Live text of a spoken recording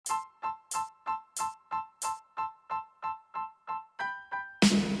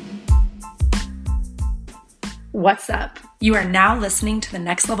What's up? You are now listening to the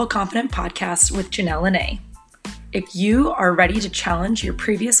Next Level Confident podcast with Janelle Lene. If you are ready to challenge your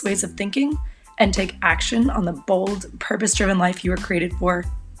previous ways of thinking and take action on the bold, purpose-driven life you were created for,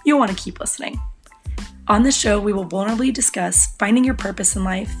 you'll want to keep listening. On this show, we will vulnerably discuss finding your purpose in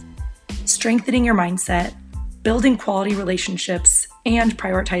life, strengthening your mindset, building quality relationships, and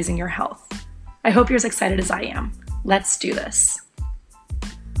prioritizing your health. I hope you're as excited as I am. Let's do this.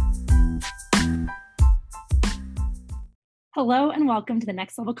 Hello and welcome to the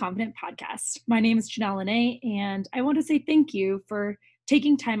Next Level Confident podcast. My name is Janelle Lene, and I want to say thank you for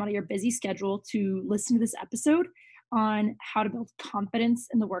taking time out of your busy schedule to listen to this episode on how to build confidence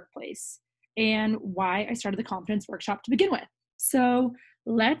in the workplace and why I started the Confidence Workshop to begin with. So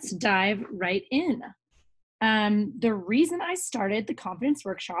let's dive right in. The reason I started the Confidence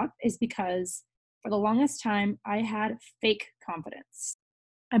Workshop is because for the longest time, I had fake confidence.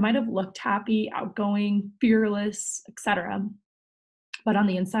 I might have looked happy, outgoing, fearless, etc. But on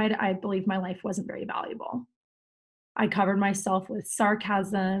the inside, I believed my life wasn't very valuable. I covered myself with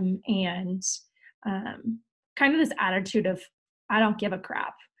sarcasm and kind of this attitude of, I don't give a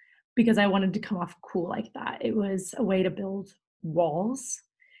crap, because I wanted to come off cool like that. It was a way to build walls.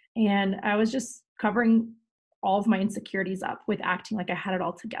 And I was just covering all of my insecurities up with acting like I had it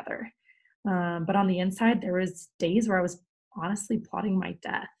all together. But on the inside, there was days where I was honestly plotting my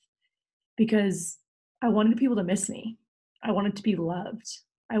death because I wanted people to miss me. I wanted to be loved.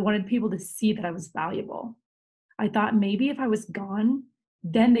 I wanted people to see that I was valuable. I thought maybe if I was gone,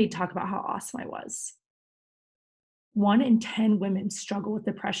 then they'd talk about how awesome I was. 1 in 10 women struggle with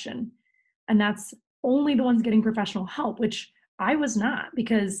depression, and that's only the ones getting professional help, which I was not,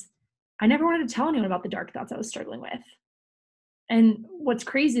 because I never wanted to tell anyone about the dark thoughts I was struggling with. And what's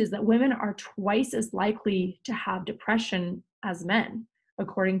crazy is that women are twice as likely to have depression as men,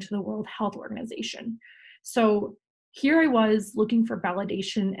 according to the World Health Organization. So here I was looking for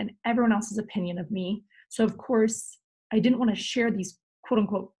validation and everyone else's opinion of me. So of course, I didn't want to share these quote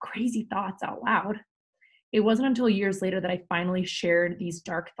unquote crazy thoughts out loud. It wasn't until years later that I finally shared these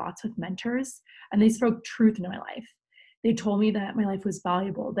dark thoughts with mentors, and they spoke truth into my life. They told me that my life was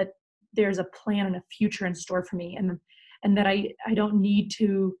valuable, that there's a plan and a future in store for me, and that I don't need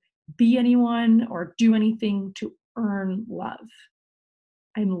to be anyone or do anything to earn love.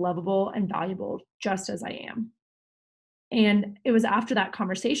 I'm lovable and valuable just as I am. And it was after that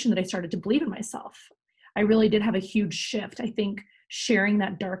conversation that I started to believe in myself. I really did have a huge shift. I think sharing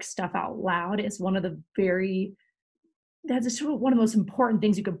that dark stuff out loud is one of the most important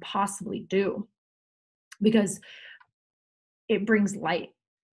things you could possibly do, because it brings light.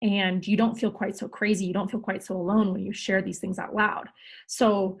 And you don't feel quite so crazy. You don't feel quite so alone when you share these things out loud.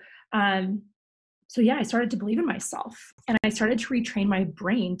 So I started to believe in myself, and I started to retrain my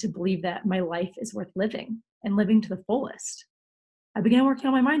brain to believe that my life is worth living and living to the fullest. I began working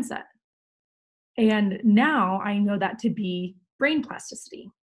on my mindset. And now I know that to be brain plasticity.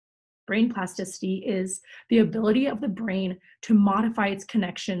 Brain plasticity is the ability of the brain to modify its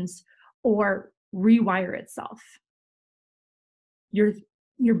connections or rewire itself.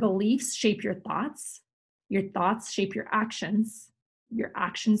 Your beliefs shape your thoughts shape your actions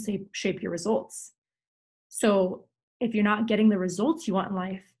shape your results. So if you're not getting the results you want in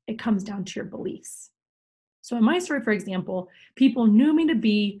life, it comes down to your beliefs. So in my story, for example, people knew me to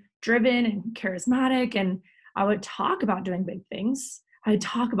be driven and charismatic, and I would talk about doing big things. I'd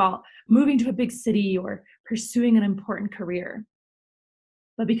talk about moving to a big city or pursuing an important career.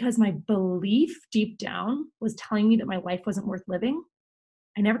 But because my belief deep down was telling me that my life wasn't worth living,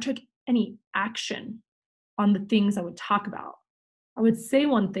 I never took any action on the things I would talk about. I would say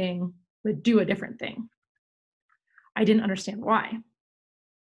one thing, but do a different thing. I didn't understand why.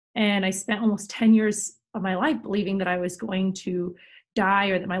 And I spent almost 10 years of my life believing that I was going to die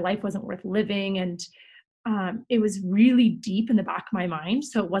or that my life wasn't worth living. And it was really deep in the back of my mind.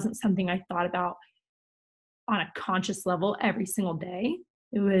 So it wasn't something I thought about on a conscious level every single day.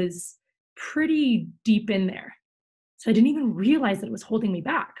 It was pretty deep in there. So I didn't even realize that it was holding me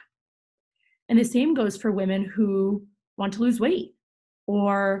back. And the same goes for women who want to lose weight,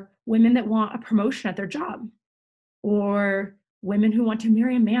 or women that want a promotion at their job, or women who want to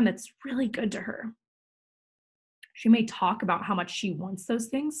marry a man that's really good to her. She may talk about how much she wants those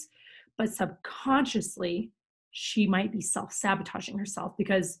things, but subconsciously, she might be self-sabotaging herself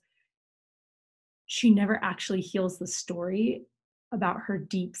because she never actually heals the story about her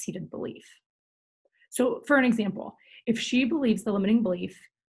deep-seated belief. So for an example, if she believes the limiting belief,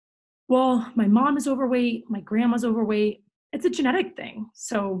 well, my mom is overweight, my grandma's overweight, it's a genetic thing,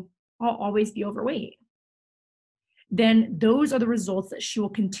 so I'll always be overweight. Then those are the results that she will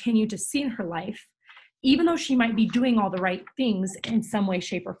continue to see in her life even though she might be doing all the right things in some way,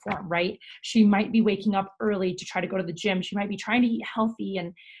 shape, or form, right? She might be waking up early to try to go to the gym. She might be trying to eat healthy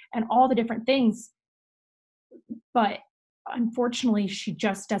and all the different things. But unfortunately, she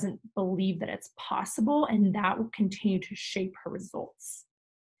just doesn't believe that it's possible, and that will continue to shape her results.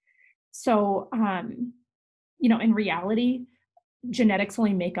 So, in reality, genetics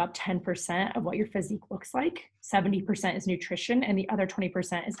only make up 10% of what your physique looks like. 70% is nutrition, and the other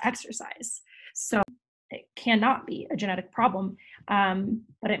 20% is exercise. So it cannot be a genetic problem,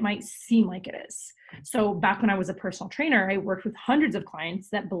 but it might seem like it is. So back when I was a personal trainer, I worked with hundreds of clients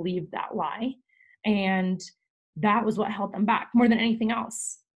that believed that lie, and that was what held them back more than anything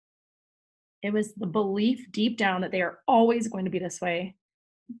else. It was the belief deep down that they are always going to be this way.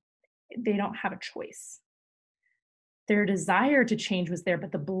 They don't have a choice. Their desire to change was there,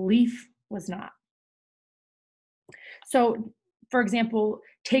 but the belief was not. So, for example,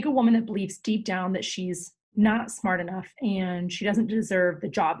 take a woman that believes deep down that she's not smart enough and she doesn't deserve the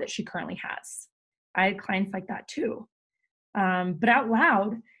job that she currently has. I had clients like that too. But out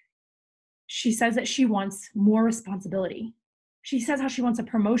loud, she says that she wants more responsibility. She says how she wants a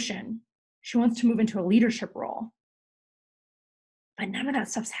promotion. She wants to move into a leadership role. But none of that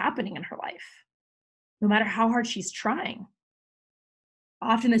stuff's happening in her life, no matter how hard she's trying.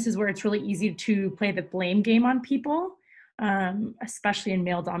 Often this is where it's really easy to play the blame game on people, especially in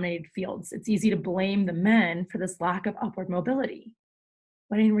male dominated fields. It's easy to blame the men for this lack of upward mobility.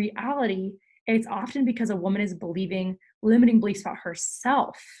 But in reality, it's often because a woman is believing limiting beliefs about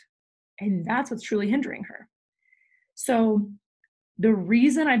herself, and that's what's truly hindering her. So the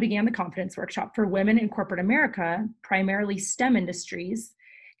reason I began the confidence workshop for women in corporate America, primarily STEM industries,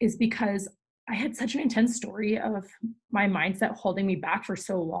 is because I had such an intense story of my mindset holding me back for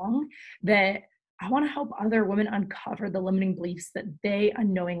so long that I want to help other women uncover the limiting beliefs that they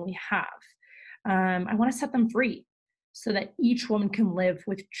unknowingly have. I want to set them free so that each woman can live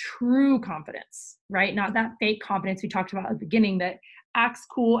with true confidence, right? Not that fake confidence we talked about at the beginning that acts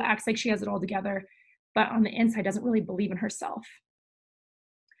cool, acts like she has it all together, but on the inside doesn't really believe in herself.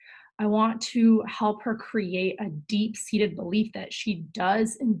 I want to help her create a deep-seated belief that she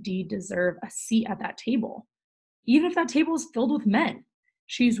does indeed deserve a seat at that table. Even if that table is filled with men,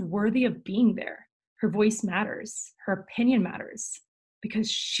 she's worthy of being there. Her voice matters. Her opinion matters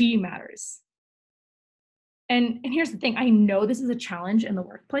because she matters. And here's the thing, I know this is a challenge in the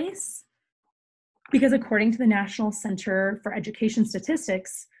workplace because according to the National Center for Education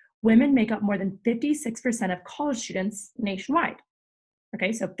Statistics, women make up more than 56% of college students nationwide.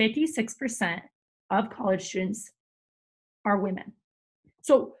 Okay, so 56% of college students are women.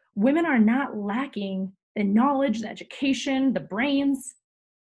 So women are not lacking the knowledge, the education, the brains.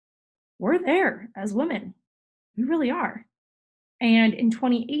 We're there as women. We really are. And in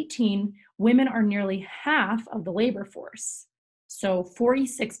 2018, women are nearly half of the labor force. So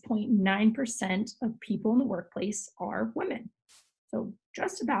 46.9% of people in the workplace are women. So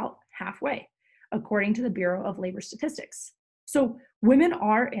just about halfway, according to the Bureau of Labor Statistics. So women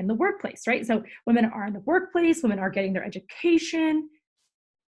are in the workplace, right? So women are in the workplace, women are getting their education.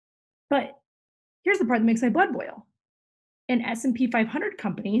 But here's the part that makes my blood boil. In S&P 500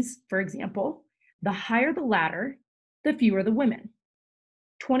 companies, for example, the higher the ladder, the fewer the women.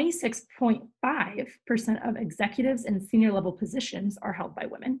 26.5% of executives and senior level positions are held by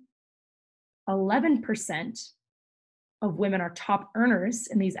women. 11% of women are top earners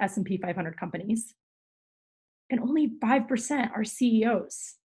in these S&P 500 companies. And only 5% are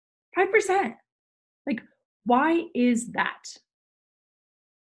CEOs. 5%. Like, why is that?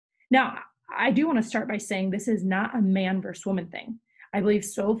 Now, I do want to start by saying this is not a man versus woman thing. I believe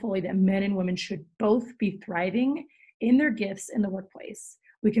so fully that men and women should both be thriving in their gifts in the workplace.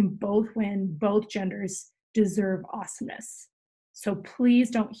 We can both win, both genders deserve awesomeness. So please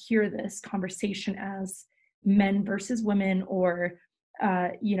don't hear this conversation as men versus women or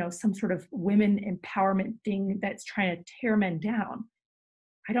some sort of women empowerment thing that's trying to tear men down.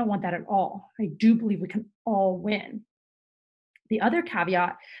 I don't want that at all. I do believe we can all win. The other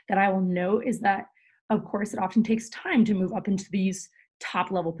caveat that I will note is that, of course, it often takes time to move up into these top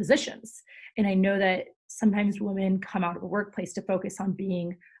level positions. And I know that sometimes women come out of the workplace to focus on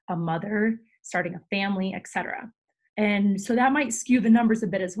being a mother, starting a family, etc. And so that might skew the numbers a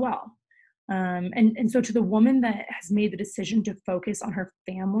bit as well. And so to the woman that has made the decision to focus on her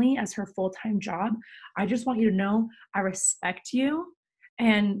family as her full-time job, I just want you to know I respect you.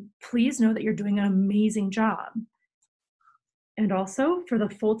 And please know that you're doing an amazing job. And also for the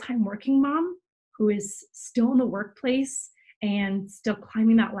full-time working mom who is still in the workplace and still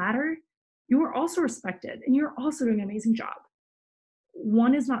climbing that ladder, you are also respected and you're also doing an amazing job.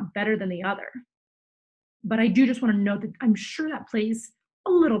 One is not better than the other. But I do just want to note that I'm sure that plays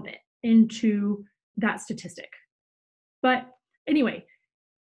a little bit into that statistic. But anyway,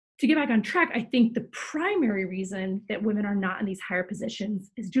 to get back on track, I think the primary reason that women are not in these higher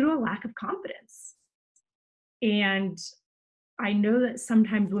positions is due to a lack of confidence. And I know that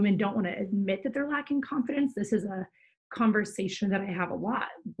sometimes women don't want to admit that they're lacking confidence. This is a conversation that I have a lot.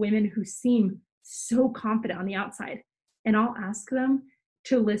 Women who seem so confident on the outside, and I'll ask them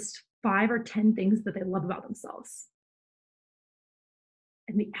to list 5 or 10 things that they love about themselves.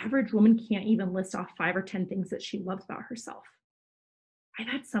 And the average woman can't even list off 5 or 10 things that she loves about herself. I've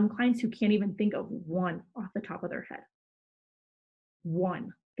had some clients who can't even think of one off the top of their head.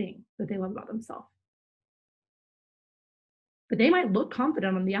 One thing that they love about themselves. But they might look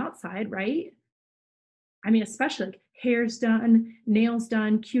confident on the outside, right? I mean, especially like hair's done, nails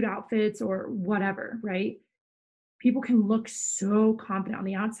done, cute outfits, or whatever, right? People can look so confident on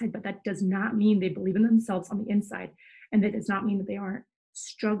the outside, but that does not mean they believe in themselves on the inside. And that does not mean that they aren't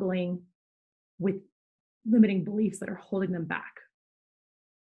struggling with limiting beliefs that are holding them back.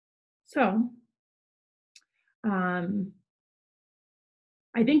 So,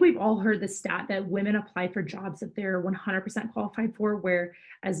 I think we've all heard the stat that women apply for jobs that they're 100% qualified for,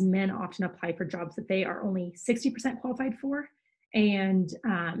 whereas men often apply for jobs that they are only 60% qualified for. And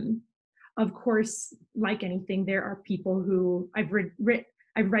of course, like anything, there are people who I've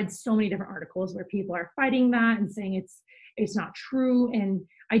read so many different articles where people are fighting that and saying it's not true. And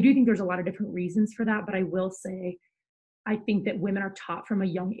I do think there's a lot of different reasons for that, but I will say I think that women are taught from a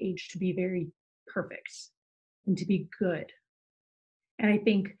young age to be very perfect and to be good. And I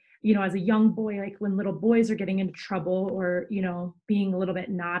think, as a young boy, like when little boys are getting into trouble or, being a little bit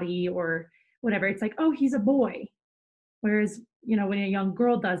naughty or whatever, it's like, oh, he's a boy. Whereas, when a young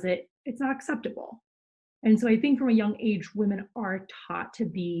girl does it, it's not acceptable. And so I think from a young age, women are taught to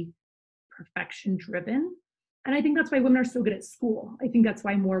be perfection driven. And I think that's why women are so good at school. I think that's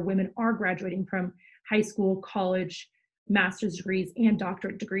why more women are graduating from high school, college, master's degrees, and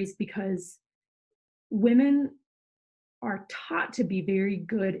doctorate degrees, because women are taught to be very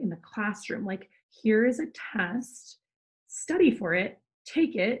good in the classroom. Like, here is a test, study for it,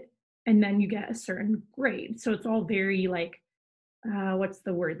 take it, and then you get a certain grade. So it's all very like, what's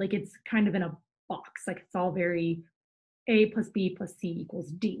the word? Like, it's kind of in a box. Like, it's all very A plus B plus C equals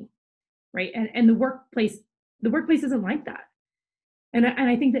D, right? And the workplace isn't like that. And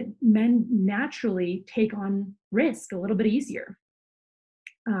I think that men naturally take on risk a little bit easier.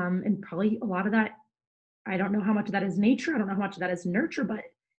 And probably a lot of that, I don't know how much of that is nature. I don't know how much of that is nurture, but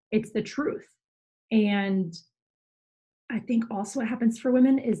it's the truth. And I think also what happens for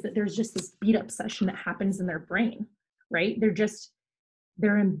women is that there's just this beat up session that happens in their brain, right?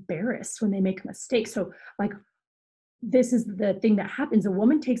 They're embarrassed when they make a mistake. So like, this is the thing that happens. A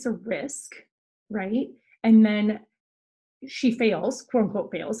woman takes a risk, right? And then she fails, quote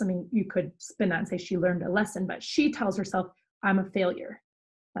unquote fails. I mean, you could spin that and say she learned a lesson, but she tells herself, I'm a failure.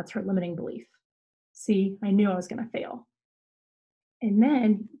 That's her limiting belief. See, I knew I was going to fail. And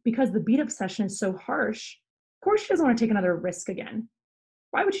then because the beat up session is so harsh, of course she doesn't want to take another risk again.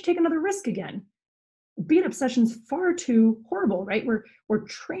 Why would she take another risk again? Beat up session's far too horrible, right? We're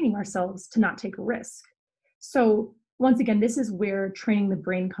training ourselves to not take a risk. So once again, this is where training the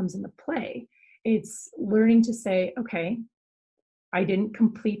brain comes into play. It's learning to say, okay, I didn't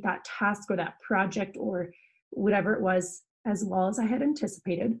complete that task or that project or whatever it was as well as I had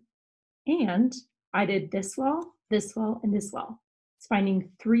anticipated. And I did this well, and this well. It's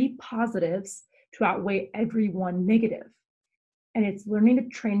finding 3 positives to outweigh every one negative. And it's learning to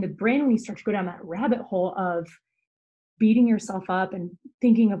train the brain when you start to go down that rabbit hole of beating yourself up and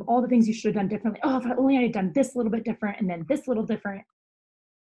thinking of all the things you should have done differently. Oh, if only I had done this a little bit different and then this little different,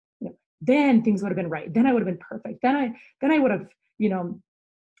 then things would have been right. Then I would have been perfect. Then I would have,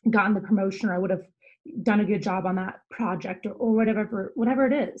 gotten the promotion, or I would have done a good job on that project or whatever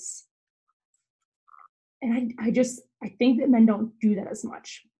it is. And I think that men don't do that as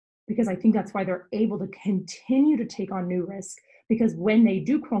much, because I think that's why they're able to continue to take on new risk, because when they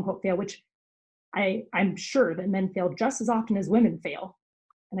do quote unquote fail, which I'm sure that men fail just as often as women fail.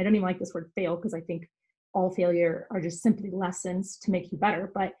 And I don't even like this word fail, because I think all failure are just simply lessons to make you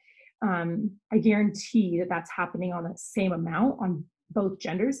better. But I guarantee that that's happening on the same amount on both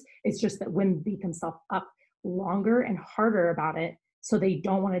genders. It's just that women beat themselves up longer and harder about it, so they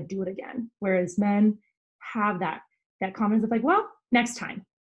don't want to do it again. Whereas men have that confidence of like, well, next time.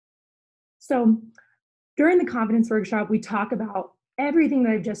 So during the confidence workshop, we talk about everything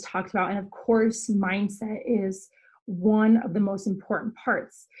that I've just talked about. And of course, mindset is one of the most important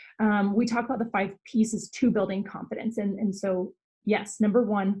parts. We talk about the 5 pieces to building confidence. And so yes, number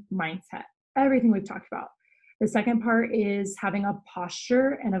 1, mindset. everything we've talked about. The second part is having a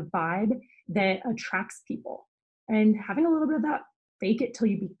posture and a vibe that attracts people and having a little bit of that fake it till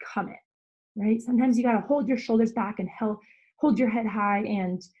you become it, right? Sometimes you got to hold your shoulders back and hold your head high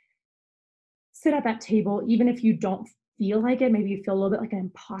and sit at that table, even if you don't feel like it. Maybe you feel a little bit like an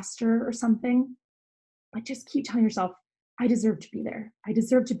imposter or something, but just keep telling yourself, I deserve to be there. I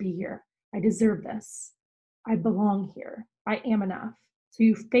deserve to be here. I deserve this. I belong here. I am enough. So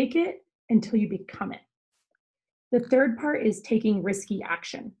you fake it until you become it. The third part is taking risky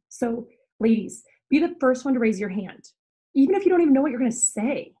action. So, ladies, be the first one to raise your hand. Even if you don't even know what you're going to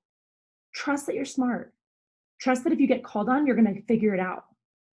say, trust that you're smart. Trust that if you get called on, you're going to figure it out.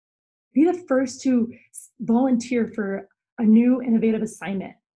 Be the first to volunteer for a new innovative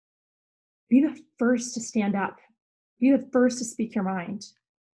assignment. Be the first to stand up. Be the first to speak your mind.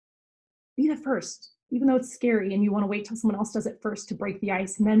 Be the first, even though it's scary and you want to wait till someone else does it first to break the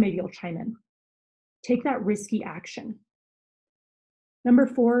ice, and then maybe you'll chime in. Take that risky action. Number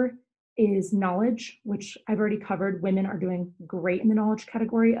 4 is knowledge, which I've already covered. Women are doing great in the knowledge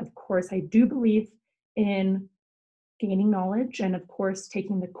category. Of course, I do believe in gaining knowledge and, of course,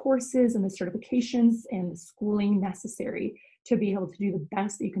 taking the courses and the certifications and the schooling necessary to be able to do the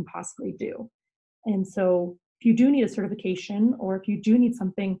best that you can possibly do. And so if you do need a certification or if you do need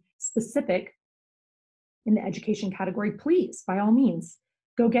something specific in the education category, please, by all means,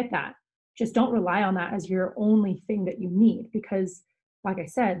 go get that. Just don't rely on that as your only thing that you need, because like I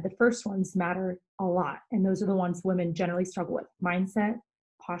said, the first ones matter a lot. And those are the ones women generally struggle with: mindset,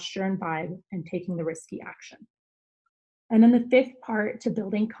 posture and vibe, and taking the risky action. And then the fifth part to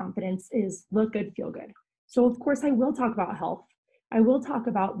building confidence is look good, feel good. So of course I will talk about health. I will talk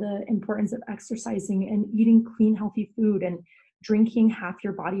about the importance of exercising and eating clean, healthy food and drinking half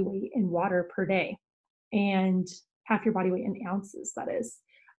your body weight in water per day, and half your body weight in ounces, that is.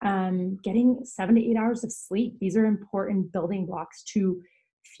 Getting 7 to 8 hours of sleep. These are important building blocks to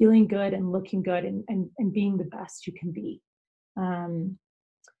feeling good and looking good and being the best you can be.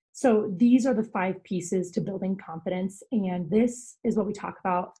 So these are the 5 pieces to building confidence. And this is what we talk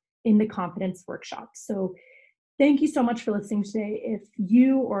about in the confidence workshop. So thank you so much for listening today. If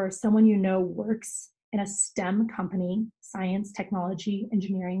you or someone you know works in a STEM company, science, technology,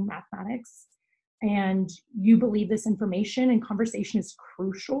 engineering, mathematics, and you believe this information and conversation is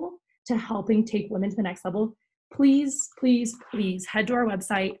crucial to helping take women to the next level, please, please, please head to our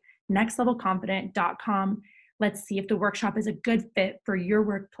website, nextlevelconfident.com. Let's see if the workshop is a good fit for your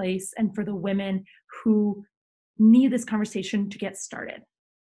workplace and for the women who need this conversation to get started.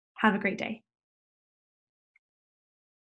 Have a great day.